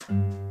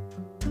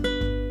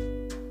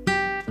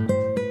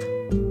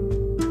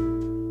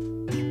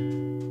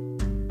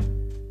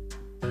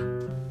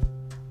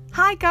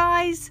Hi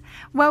guys,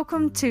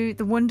 welcome to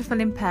The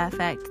Wonderful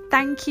Imperfect.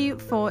 Thank you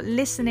for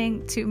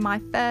listening to my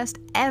first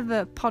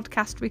ever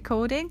podcast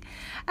recording.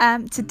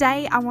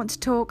 Today I want to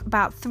talk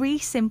about 3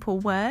 simple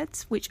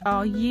words, which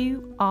are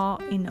you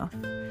are enough.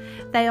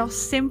 They are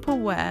simple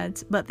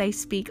words, but they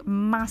speak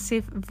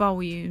massive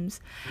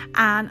volumes,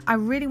 and I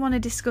really want to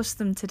discuss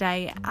them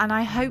today, and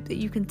I hope that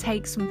you can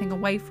take something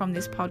away from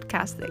this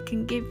podcast that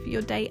can give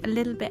your day a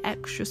little bit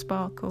extra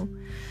sparkle.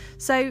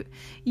 So,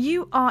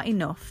 you are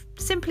enough.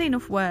 Simple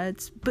enough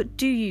words, but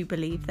do you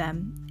believe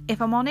them? If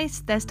I'm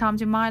honest, there's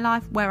times in my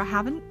life where I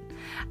haven't.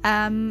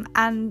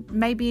 And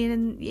maybe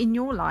in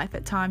your life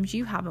at times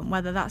you haven't,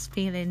 whether that's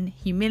feeling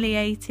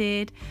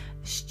humiliated,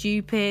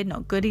 stupid,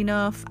 not good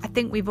enough. I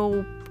think we've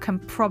all can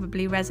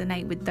probably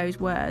resonate with those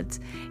words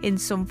in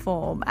some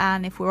form,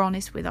 and if we're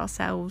honest with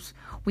ourselves,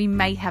 we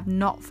may have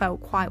not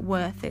felt quite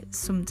worth it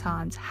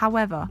sometimes.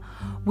 However,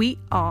 we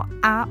are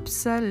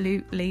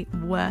absolutely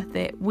worth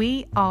it.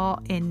 We are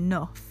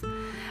enough.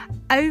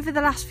 Over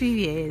the last few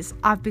years,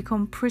 I've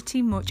become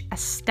pretty much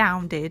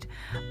astounded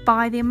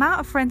by the amount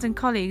of friends and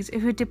colleagues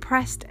who are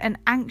depressed and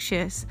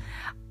anxious.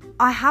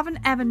 I haven't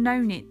ever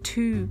known it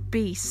to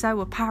be so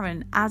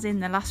apparent as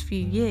in the last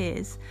few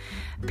years.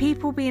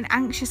 People being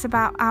anxious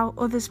about how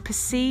others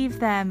perceive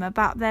them,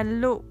 about their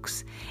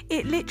looks.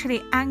 It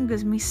literally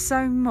angers me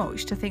so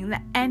much to think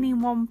that any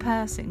one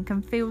person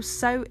can feel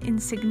so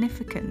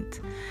insignificant,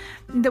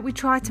 that we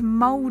try to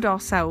mould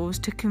ourselves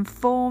to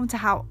conform to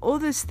how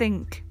others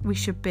think we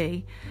should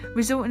be,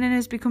 resulting in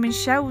us becoming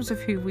shells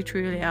of who we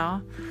truly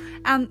are.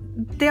 And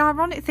the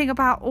ironic thing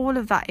about all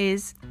of that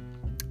is,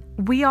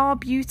 we are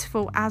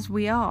beautiful as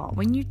we are.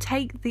 When you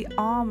take the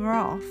armour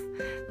off,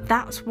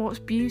 that's what's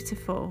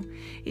beautiful.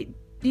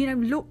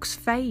 Looks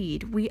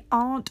fade. We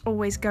aren't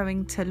always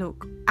going to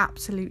look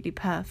absolutely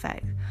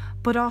perfect,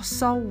 but our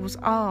souls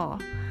are.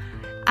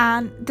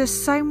 And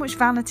there's so much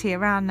vanity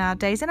around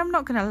nowadays, and I'm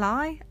not going to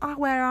lie, I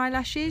wear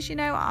eyelashes,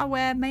 I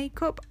wear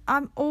makeup,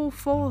 I'm all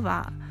for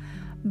that.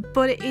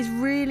 But it is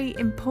really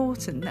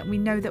important that we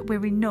know that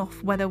we're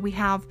enough, whether we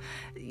have,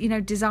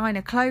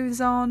 designer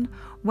clothes on,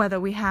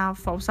 whether we have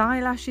false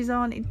eyelashes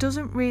on. It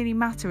doesn't really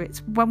matter.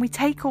 It's when we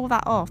take all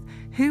that off,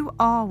 who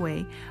are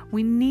we?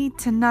 We need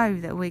to know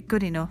that we're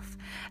good enough.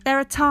 There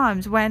are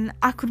times when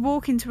I could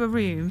walk into a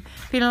room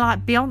feeling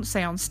like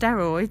Beyonce on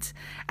steroids,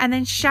 and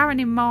then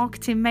Sharon in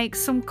marketing makes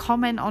some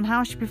comment on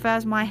how she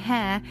prefers my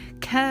hair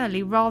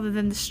curly rather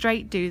than the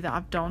straight do that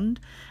I've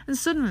donned, and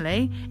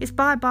suddenly it's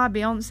bye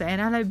Beyonce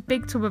and hello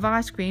big tub of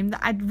ice cream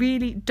that I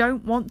really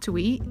don't want to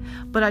eat,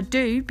 but I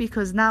do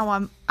because now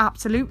I'm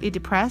absolutely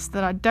depressed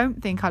that I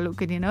don't think I look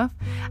good enough.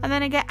 And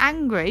then I get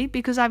angry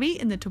because I've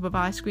eaten the tub of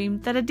ice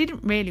cream that I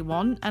didn't really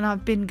want, and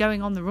I've been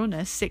going on the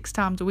runner 6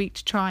 times a week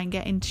to try and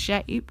get into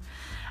shape,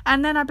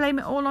 and then I blame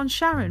it all on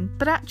Sharon.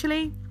 But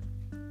actually,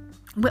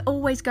 we're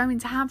always going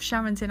to have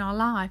Sharons in our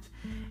life.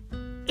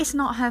 It's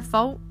not her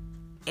fault,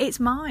 it's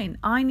mine.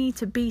 I need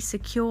to be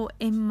secure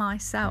in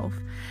myself.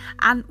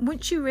 And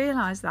once you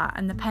realise that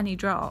and the penny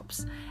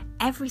drops,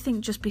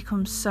 everything just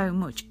becomes so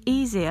much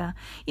easier.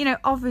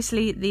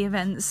 Obviously the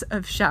events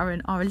of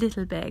Sharon are a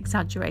little bit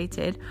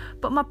exaggerated,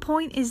 but my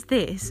point is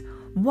this: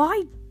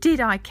 why did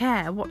I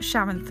care what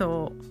Sharon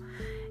thought?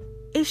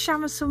 Is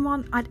Sharon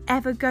someone I'd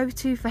ever go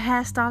to for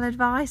hairstyle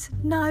advice?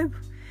 No.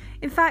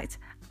 In fact,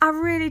 I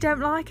really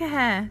don't like her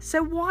hair,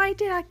 so why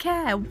did I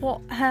care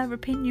what her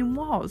opinion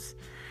was?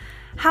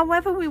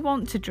 However we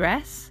want to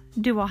dress,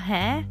 do our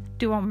hair,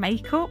 do our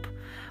makeup,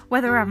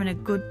 whether we're having a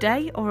good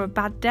day or a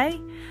bad day,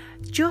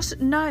 just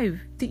know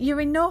that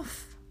you're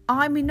enough.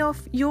 I'm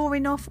enough, you're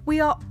enough, we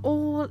are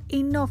all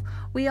enough.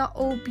 We are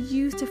all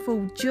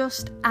beautiful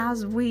just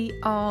as we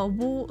are,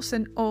 warts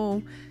and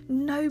all.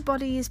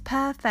 Nobody is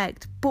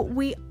perfect, but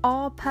we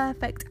are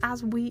perfect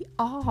as we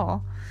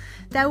are.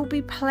 There will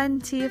be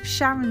plenty of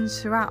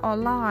Sharons throughout our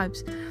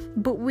lives,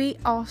 but we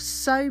are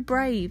so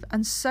brave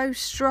and so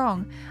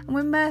strong,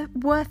 and we're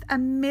worth a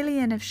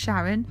million of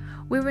Sharon.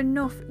 We're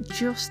enough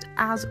just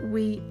as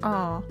we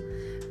are.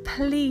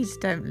 Please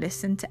don't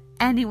listen to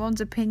anyone's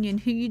opinion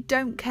who you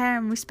don't care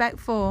and respect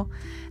for.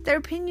 Their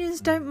opinions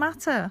don't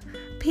matter.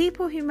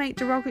 People who make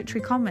derogatory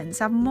comments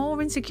have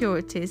more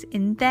insecurities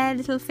in their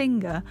little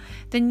finger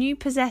than you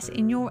possess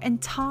in your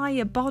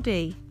entire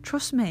body.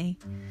 Trust me.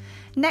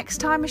 Next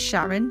time a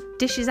Sharon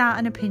dishes out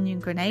an opinion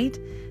grenade,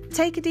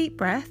 take a deep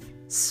breath,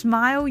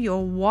 smile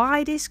your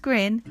widest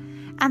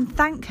grin, and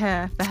thank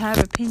her for her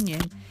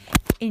opinion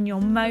in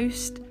your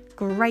most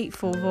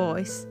grateful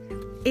voice.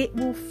 It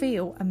will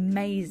feel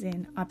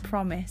amazing, I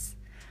promise.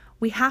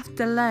 We have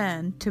to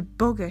learn to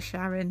bugger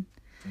Sharon.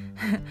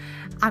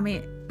 I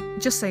mean,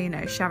 just so you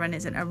know, Sharon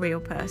isn't a real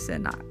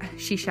person.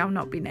 She shall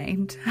not be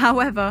named.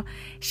 However,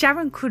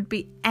 Sharon could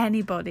be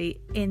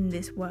anybody in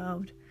this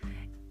world.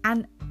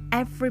 And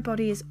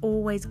Everybody is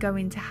always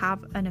going to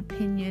have an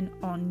opinion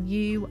on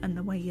you and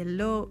the way you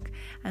look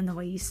and the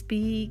way you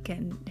speak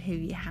and who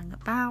you hang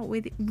about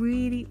with. It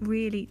really,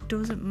 really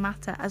doesn't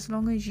matter as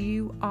long as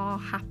you are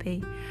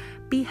happy.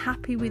 Be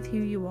happy with who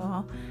you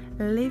are.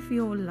 Live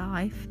your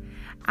life.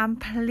 And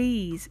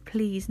please,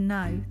 please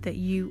know that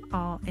you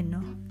are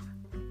enough.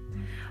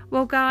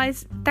 Well,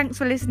 guys, thanks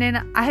for listening.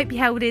 I hope you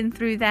held in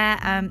through there.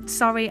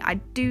 Sorry, I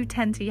do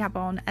tend to yab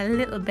on a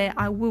little bit.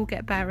 I will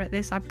get better at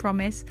this, I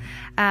promise.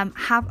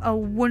 Have a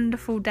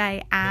wonderful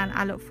day, and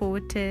I look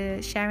forward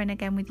to sharing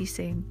again with you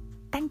soon.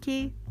 Thank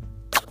you.